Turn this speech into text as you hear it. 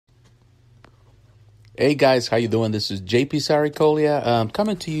Hey guys, how you doing? This is JP Saricolia,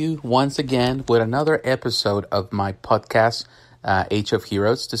 coming to you once again with another episode of my podcast, Age of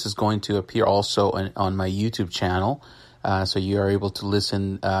Heroes. This is going to appear also on my YouTube channel, so you are able to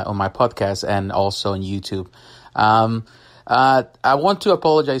listen on my podcast and also on YouTube. I want to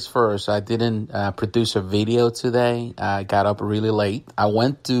apologize first. I didn't produce a video today. I got up really late. I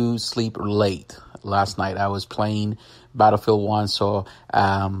went to sleep late last night. I was playing Battlefield 1, so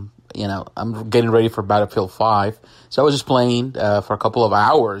I'm getting ready for Battlefield 5. So I was just playing for a couple of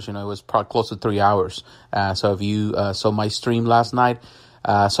hours. It was probably close to 3 hours. So if you saw my stream last night,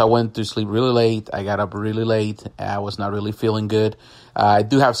 so I went to sleep really late. I got up really late. I was not really feeling good. I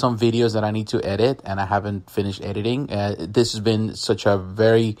do have some videos that I need to edit, and I haven't finished editing. This has been such a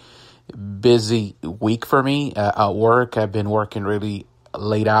very busy week for me at work. I've been working really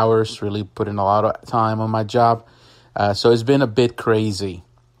late hours, really putting a lot of time on my job. So it's been a bit crazy.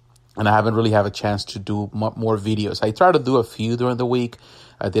 And I haven't really had a chance to do more videos. I try to do a few during the week.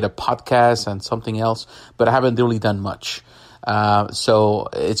 I did a podcast and something else, but I haven't really done much. So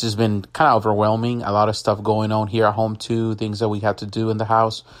it's just been kind of overwhelming. A lot of stuff going on here at home too, things that we have to do in the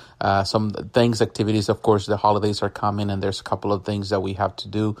house. Some things, activities, of course, the holidays are coming and there's a couple of things that we have to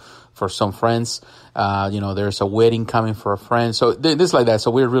do for some friends. There's a wedding coming for a friend. So this like that.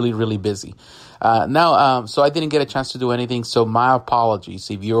 So we're really, really busy. So I didn't get a chance to do anything. So my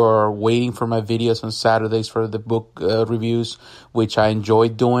apologies. If you're waiting for my videos on Saturdays for the book reviews, which I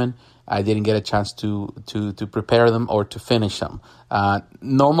enjoyed doing, I didn't get a chance to prepare them or to finish them.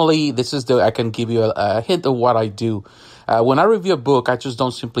 Normally, I can give you a hint of what I do. When I review a book, I just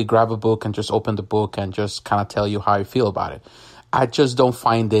don't simply grab a book and just open the book and just kind of tell you how I feel about it. I just don't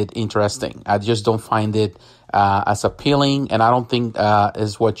find it interesting. I just don't find it as appealing, and I don't think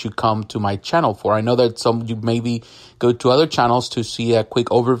is what you come to my channel for. I know that some you maybe go to other channels to see a quick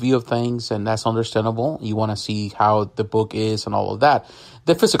overview of things, and that's understandable. You want to see how the book is and all of that.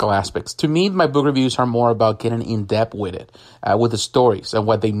 The physical aspects. To me, my book reviews are more about getting in depth with it, with the stories and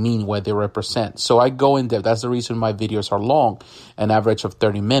what they mean, what they represent. So I go in depth. That's the reason my videos are long, an average of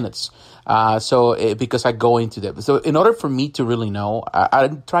 30 minutes. Because I go into depth. So in order for me to really know, I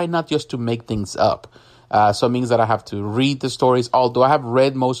try not just to make things up. So it means that I have to read the stories, although I have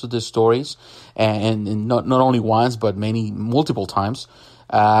read most of the stories and not only once, but multiple times.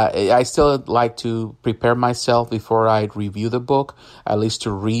 I still like to prepare myself before I review the book, at least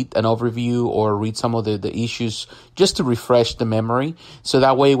to read an overview or read some of the issues just to refresh the memory. So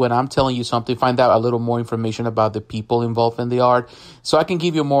that way, when I'm telling you something, find out a little more information about the people involved in the art. So I can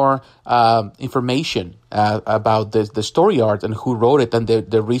give you more information about the story art and who wrote it and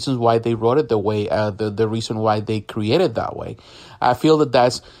the reasons why they wrote it the way, the reason why they created that way. I feel that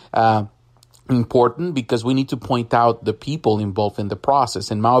that's important because we need to point out the people involved in the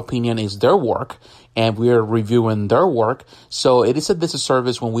process. In my opinion, is their work, and we're reviewing their work. So it is a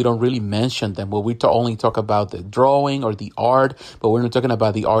disservice when we don't really mention them, when we only talk about the drawing or the art, but we're not talking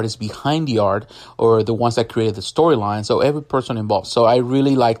about the artists behind the art or the ones that created the storyline. So every person involved. So I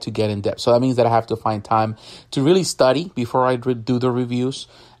really like to get in depth. So that means that I have to find time to really study before I do the reviews.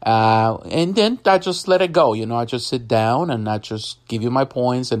 And then I just let it go. I just sit down and I just give you my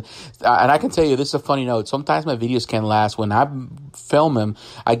points. And I can tell you, this is a funny note. Sometimes my videos can last. When I film them,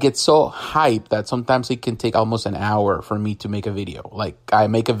 I get so hyped that sometimes it can take almost an hour for me to make a video. Like I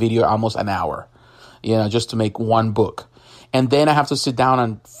make a video almost an hour, just to make one book. And then I have to sit down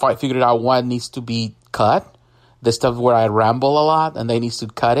and figure out what needs to be cut. The stuff where I ramble a lot and they need to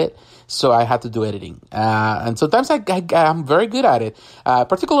cut it. So I had to do editing. And sometimes I'm very good at it,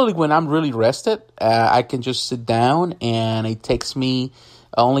 particularly when I'm really rested. I can just sit down and it takes me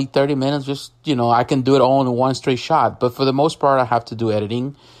only 30 minutes. Just, I can do it all in one straight shot. But for the most part, I have to do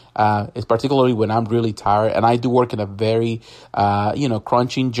editing. It's particularly when I'm really tired. And I do work in a very,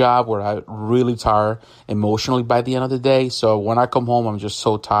 crunching job where I'm really tired emotionally by the end of the day. So when I come home, I'm just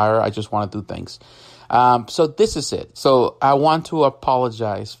so tired. I just want to do things. So this is it. So I want to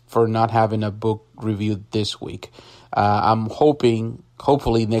apologize for not having a book review this week. I'm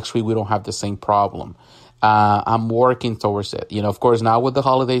hopefully next week we don't have the same problem. I'm working towards it. Of course, now with the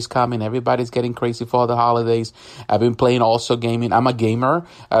holidays coming, everybody's getting crazy for the holidays. I've been playing also gaming. I'm a gamer,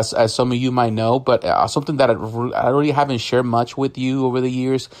 as some of you might know, but something that I really haven't shared much with you over the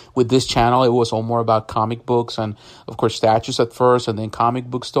years with this channel. It was all more about comic books and, of course, statues at first and then comic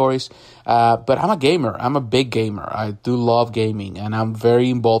book stories. But I'm a gamer. I'm a big gamer. I do love gaming, and I'm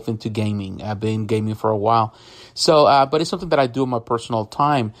very involved into gaming. I've been gaming for a while. So, but it's something that I do in my personal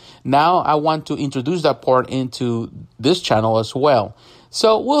time. Now I want to introduce that part into this channel as well.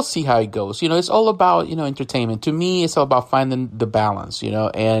 So we'll see how it goes. It's all about, entertainment. To me, it's all about finding the balance,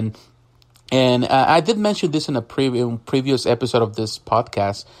 and And I did mention this in a previous episode of this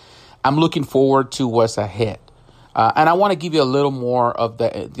podcast. I'm looking forward to what's ahead. And I want to give you a little more of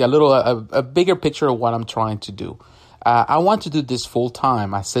a bigger picture of what I'm trying to do. I want to do this full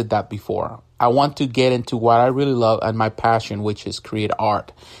time. I said that before. I want to get into what I really love and my passion, which is create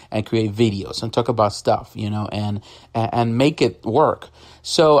art and create videos and talk about stuff, and make it work.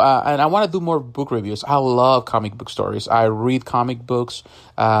 So, and I want to do more book reviews. I love comic book stories. I read comic books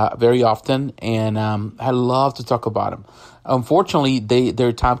very often, and I love to talk about them. Unfortunately,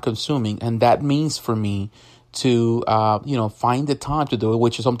 they're time consuming, and that means for me to find the time to do it,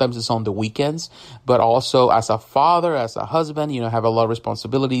 which sometimes it's on the weekends, but also as a father, as a husband, I have a lot of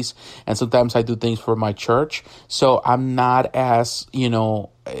responsibilities, and sometimes I do things for my church. So I'm not as,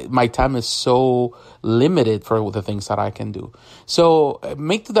 my time is so limited for the things that I can do. So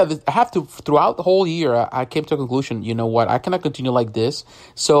I have to, throughout the whole year, I came to a conclusion, you know what, I cannot continue like this.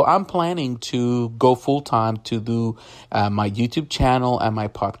 So I'm planning to go full time to do my YouTube channel and my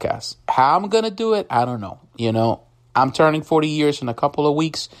podcast. How I'm going to do it, I don't know. I'm turning 40 years in a couple of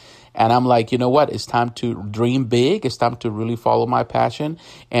weeks. And I'm like, you know what? It's time to dream big. It's time to really follow my passion.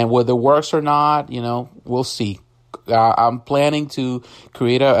 And whether it works or not, we'll see. I'm planning to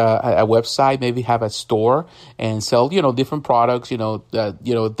create a website, maybe have a store and sell, different products, things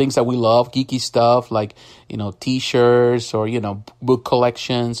that we love, geeky stuff like, T-shirts or, book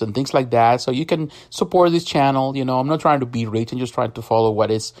collections and things like that. So you can support this channel. I'm not trying to be rich. I'm just trying to follow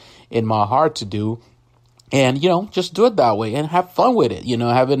what is in my heart to do. And, just do it that way and have fun with it,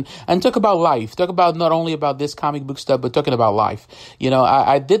 and talk about life, talk about not only about this comic book stuff, but talking about life.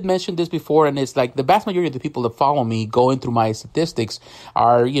 I did mention this before, and it's like the vast majority of the people that follow me going through my statistics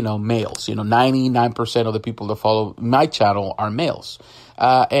are, males. 99% of the people that follow my channel are males.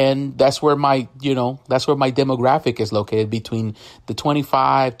 And that's where my demographic is located, between the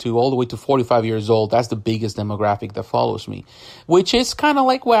 25 to all the way to 45 years old. That's the biggest demographic that follows me, which is kind of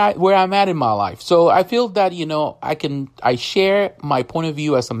like where I'm at in my life. So I feel that, I share my point of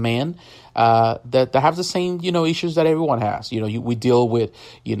view as a man, that have the same, issues that everyone has. We deal with,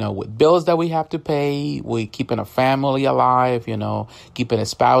 with bills that we have to pay. We keeping a family alive, keeping a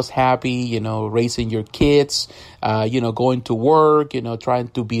spouse happy, raising your kids, going to work, trying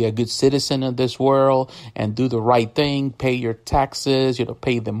to be a good citizen in this world and do the right thing, pay your taxes,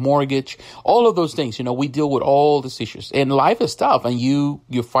 pay the mortgage, all of those things. We deal with all these issues, and life is tough, and you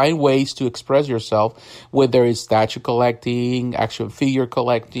find ways to express yourself, whether it's statue collecting, action figure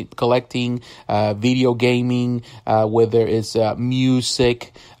collecting, video gaming, whether it's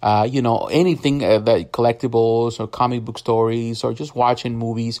music, anything that collectibles or comic book stories or just watching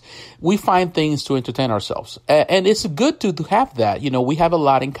movies. We find things to entertain ourselves. And it's good to have that. We have a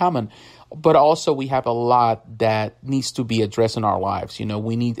lot in common. But also we have a lot that needs to be addressed in our lives.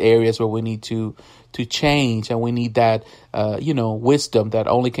 We need areas where we need to change, and we need that, wisdom that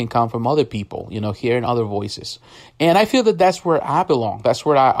only can come from other people, hearing other voices. And I feel that that's where I belong. That's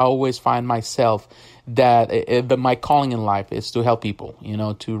where I always find myself, that my calling in life is to help people,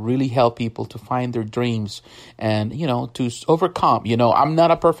 to really help people to find their dreams and, to overcome. I'm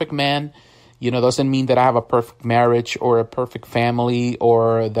not a perfect man. Doesn't mean that I have a perfect marriage or a perfect family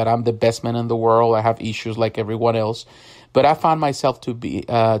or that I'm the best man in the world. I have issues like everyone else, but I found myself to be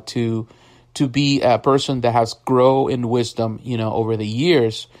to be a person that has grown in wisdom, over the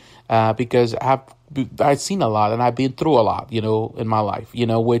years, because I've seen a lot and I've been through a lot, in my life,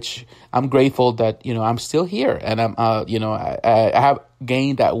 which I'm grateful that, I'm still here, and I'm, I have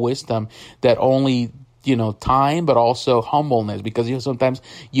gained that wisdom that only time, but also humbleness, because sometimes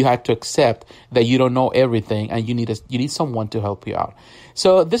you have to accept that you don't know everything, and you need someone to help you out.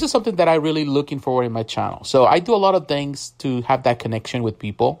 So this is something that I really looking forward in my channel. So I do a lot of things to have that connection with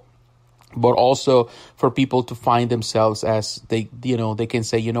people, but also for people to find themselves as they can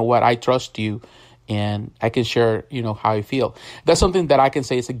say, what, I trust you, and I can share, how I feel. That's something that I can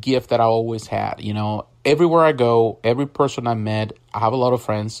say is a gift that I always had. Everywhere I go, every person I met, I have a lot of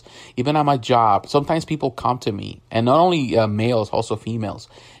friends, even at my job. Sometimes people come to me, and not only males, also females,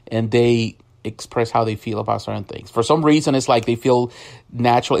 and they express how they feel about certain things. For some reason, it's like they feel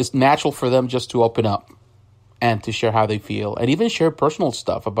natural. It's natural for them just to open up and to share how they feel, and even share personal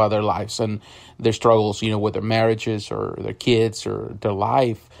stuff about their lives and their struggles, with their marriages or their kids or their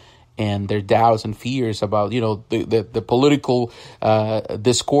life, and their doubts and fears about, the political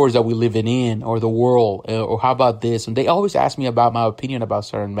discourse that we live in, or the world, or how about this? And they always ask me about my opinion about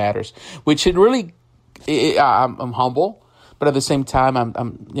certain matters, which I'm humble, but at the same time,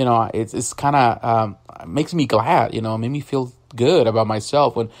 I'm it's kind of makes me glad, it made me feel good about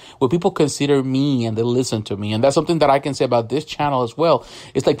myself, when people consider me and they listen to me. And that's something that I can say about this channel as well.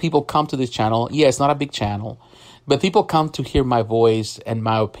 It's like people come to this channel. Yeah, it's not a big channel, but people come to hear my voice and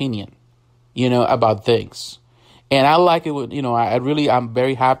my opinion, about things. And I like it when, I'm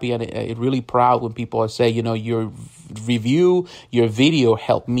very happy and really proud when people say, your review, your video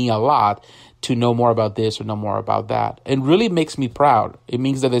helped me a lot to know more about this or know more about that. It really makes me proud. It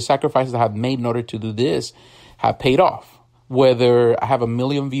means that the sacrifices I have made in order to do this have paid off, whether I have 1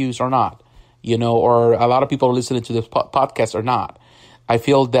 million views or not, or a lot of people are listening to this podcast or not. I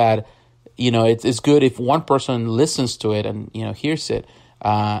feel that, it's good if one person listens to it and, hears it,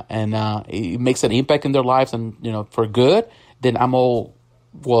 and it makes an impact in their lives and, for good, then I'm all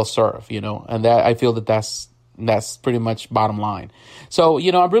well served, and that I feel that's pretty much bottom line. So,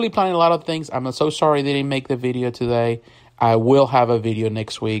 I'm really planning a lot of things. I'm so sorry they didn't make the video today. I will have a video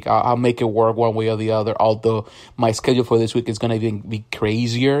next week. I'll make it work one way or the other, although my schedule for this week is going to be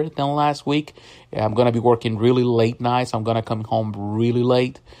crazier than last week. I'm going to be working really late nights. I'm going to come home really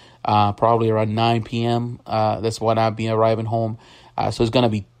late, probably around 9 p.m. That's when I'll be arriving home. So it's going to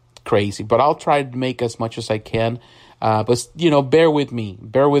be crazy. But I'll try to make as much as I can. But, bear with me.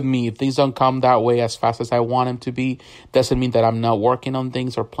 Bear with me. If things don't come that way as fast as I want them to be, doesn't mean that I'm not working on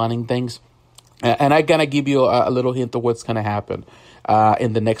things or planning things. And I'm going to give you a little hint of what's going to happen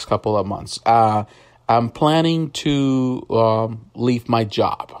in the next couple of months. I'm planning to leave my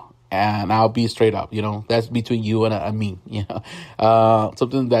job. And I'll be straight up, that's between you and me,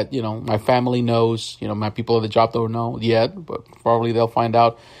 something that, my family knows, my people at the job don't know yet, but probably they'll find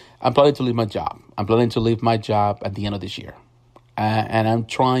out. I'm planning to leave my job. I'm planning to leave my job at the end of this year. And I'm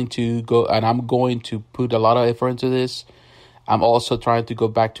trying to go, and I'm going to put a lot of effort into this. I'm also trying to go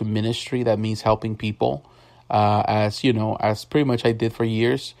back to ministry. That means helping people, as pretty much I did for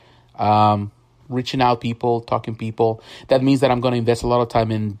years. Reaching out people, talking people. That means that I'm going to invest a lot of time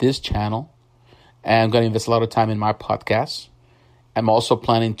in this channel. And I'm going to invest a lot of time in my podcast. I'm also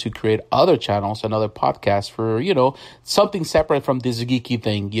planning to create other channels and other podcasts for, something separate from this geeky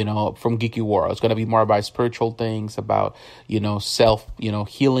thing, from Geeky World. It's going to be more about spiritual things, about, self,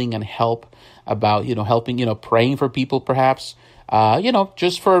 healing and help, about, helping, praying for people perhaps,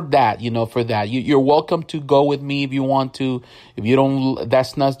 just for that, for that. You're welcome to go with me if you want to. If you don't,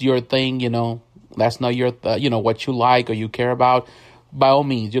 that's not your thing, that's not your, what you like or you care about. By all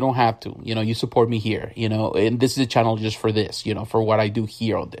means, you don't have to, you support me here, and this is a channel just for this, for what I do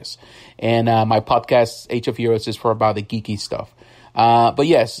here on this. And my podcast, Age of Heroes, is for about the geeky stuff. But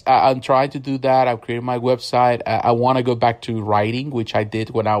yes, I'm trying to do that. I've created my website. I want to go back to writing, which I did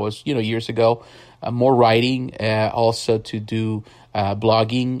when I was, years ago. More writing, also to do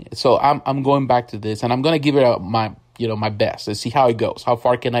blogging. So I'm going back to this, and I'm going to give it my best and see how it goes. How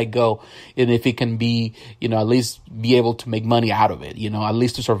far can I go? And if it can be, at least be able to make money out of it, at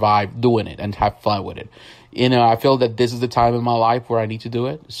least to survive doing it and have fun with it. I feel that this is the time in my life where I need to do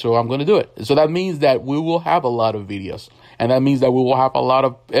it. So I'm going to do it. So that means that we will have a lot of videos, and that means that we will have a lot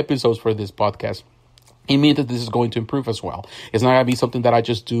of episodes for this podcast. It means that this is going to improve as well. It's not going to be something that I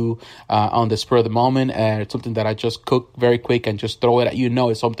just do on the spur of the moment, it's something that I just cook very quick and just throw it at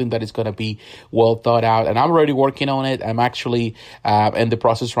It's something that is going to be well thought out, and I'm already working on it. I'm actually in the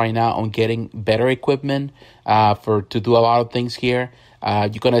process right now on getting better equipment to do a lot of things here. You're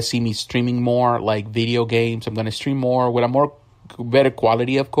going to see me streaming more, like video games. I'm going to stream more with a more better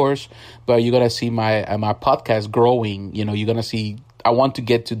quality, of course, but you're going to see my podcast growing. You're going to see I want to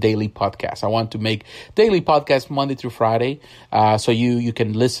get to daily podcasts. I want to make daily podcasts Monday through Friday, so you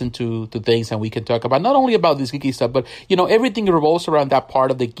can listen to things, and we can talk about not only about this geeky stuff, but everything revolves around that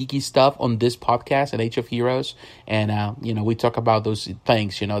part of the geeky stuff on this podcast and Age of Heroes, and we talk about those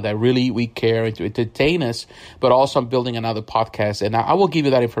things that really we care to entertain us. But also, I'm building another podcast, and I will give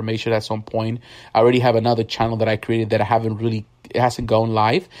you that information at some point. I already have another channel that I created that it hasn't gone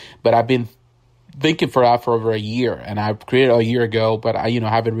live, but I've been thinking for that for over a year, and I created a year ago, but I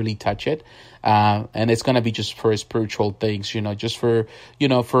haven't really touched it, and it's gonna be just for spiritual things, just for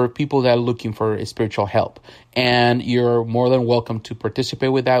for people that are looking for spiritual help. And you're more than welcome to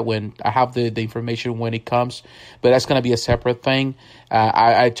participate with that when I have the information when it comes, but that's gonna be a separate thing.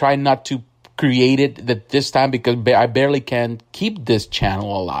 I try not to create it this time because I barely can keep this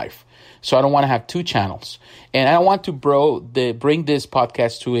channel alive, so I don't want to have two channels, and I want to bring this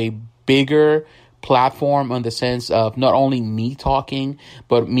podcast to a bigger platform in the sense of not only me talking,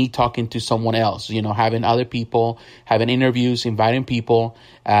 but me talking to someone else, having other people, having interviews, inviting people.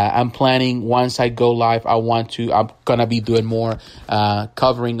 I'm planning once I go live, I'm going to be doing more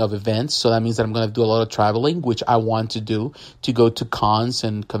covering of events. So that means that I'm going to do a lot of traveling, which I want to do, to go to cons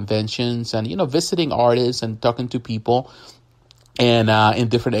and conventions and, visiting artists and talking to people. and in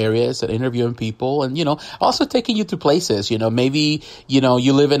different areas and interviewing people and, also taking you to places, maybe,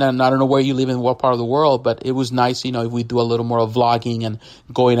 you live in, and I don't know where you live in what part of the world, but it was nice, if we do a little more of vlogging and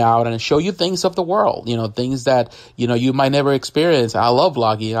going out and show you things of the world, things that, you might never experience. I love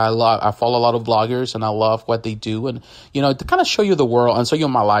vlogging. I follow a lot of vloggers and I love what they do. And, to kind of show you the world and show you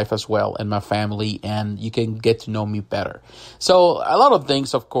my life as well and my family, and you can get to know me better. So a lot of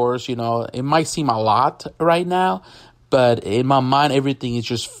things, of course, it might seem a lot right now, but in my mind, everything is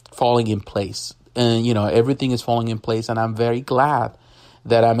just falling in place. And, everything is falling in place. And I'm very glad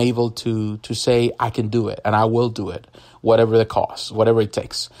that I'm able to say I can do it and I will do it, whatever the cost, whatever it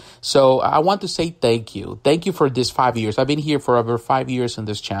takes. So I want to say thank you. Thank you for this 5 years. I've been here for over 5 years in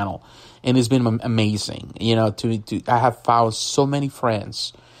this channel, and it's been amazing. I have found so many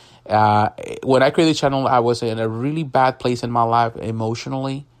friends. When I created the channel, I was in a really bad place in my life,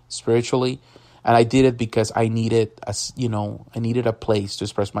 emotionally, spiritually. And I did it because I needed a place to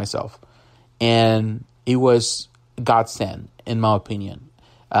express myself. And it was God sent, in my opinion.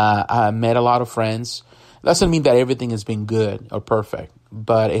 I met a lot of friends. Doesn't mean that everything has been good or perfect,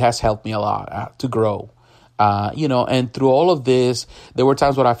 but it has helped me a lot to grow. And through all of this, there were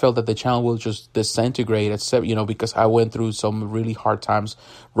times when I felt that the channel will just disintegrate, except, because I went through some really hard times,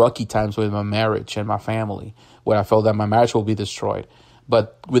 rocky times with my marriage and my family, where I felt that my marriage will be destroyed.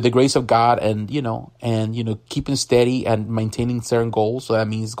 But with the grace of God and keeping steady and maintaining certain goals. So that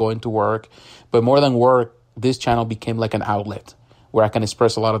means going to work. But more than work, this channel became like an outlet where I can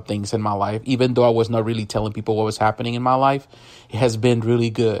express a lot of things in my life. Even though I was not really telling people what was happening in my life, it has been really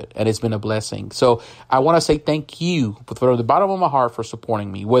good and it's been a blessing. So I want to say thank you from the bottom of my heart for supporting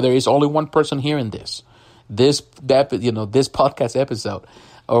me. Whether it's only one person hearing this podcast episode,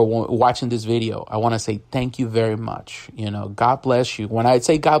 or watching this video, I want to say thank you very much. God bless you. When I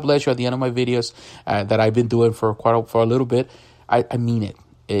say God bless you at the end of my videos that I've been doing for a little bit, I mean it.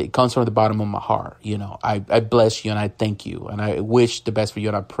 It comes from the bottom of my heart. I bless you and I thank you and I wish the best for you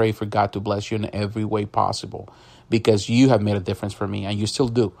and I pray for God to bless you in every way possible, because you have made a difference for me and you still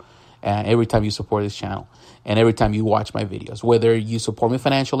do. And every time you support this channel and every time you watch my videos, whether you support me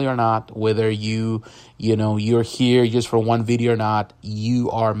financially or not, whether you're here just for one video or not, you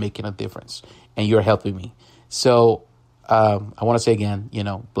are making a difference and you're helping me. So I want to say again,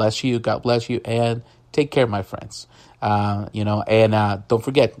 bless you, God bless you, and take care, my friends. And don't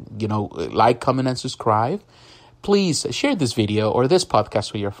forget, like, comment, and subscribe. Please share this video or this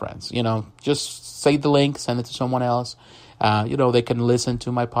podcast with your friends. Just save the link, send it to someone else. They can listen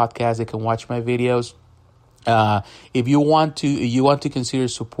to my podcast. They can watch my videos. If you want to consider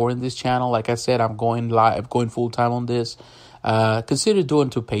supporting this channel, like I said, I'm going live, going full time on this. Consider doing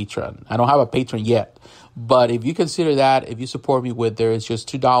to Patreon. I don't have a Patreon yet, but if you consider that, if you support me with there, it's just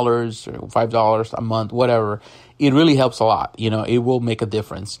 $2 or $5 a month, whatever. It really helps a lot. It will make a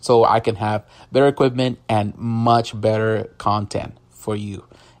difference. So I can have better equipment and much better content for you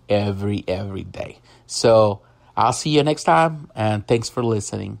every day. So I'll see you next time, and thanks for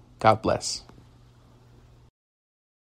listening. God bless.